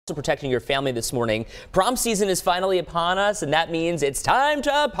protecting your family this morning. Prom season is finally upon us, and that means it's time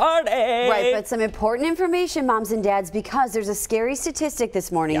to party. Right, but some important information, moms and dads, because there's a scary statistic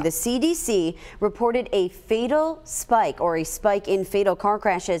this morning. Yeah. The CDC reported a fatal spike, or a spike in fatal car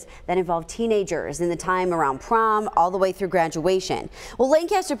crashes that involved teenagers in the time around prom all the way through graduation. Well,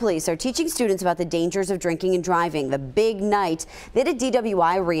 Lancaster police are teaching students about the dangers of drinking and driving. The big night. They had a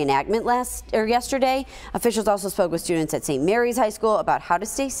DWI reenactment yesterday. Officials also spoke with students at St. Mary's High School about how to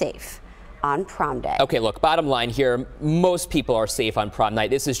stay safe on prom day. Okay, look, bottom line here, most people are safe on prom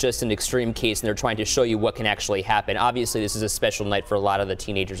night. This is just an extreme case, and they're trying to show you what can actually happen. Obviously, this is a special night for a lot of the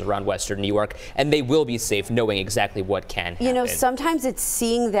teenagers around Western New York, and they will be safe knowing exactly what can happen. You know, sometimes it's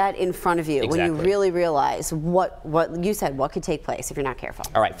seeing that in front of you when you really realize what you said, what could take place if you're not careful.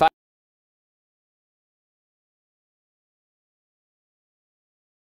 All right.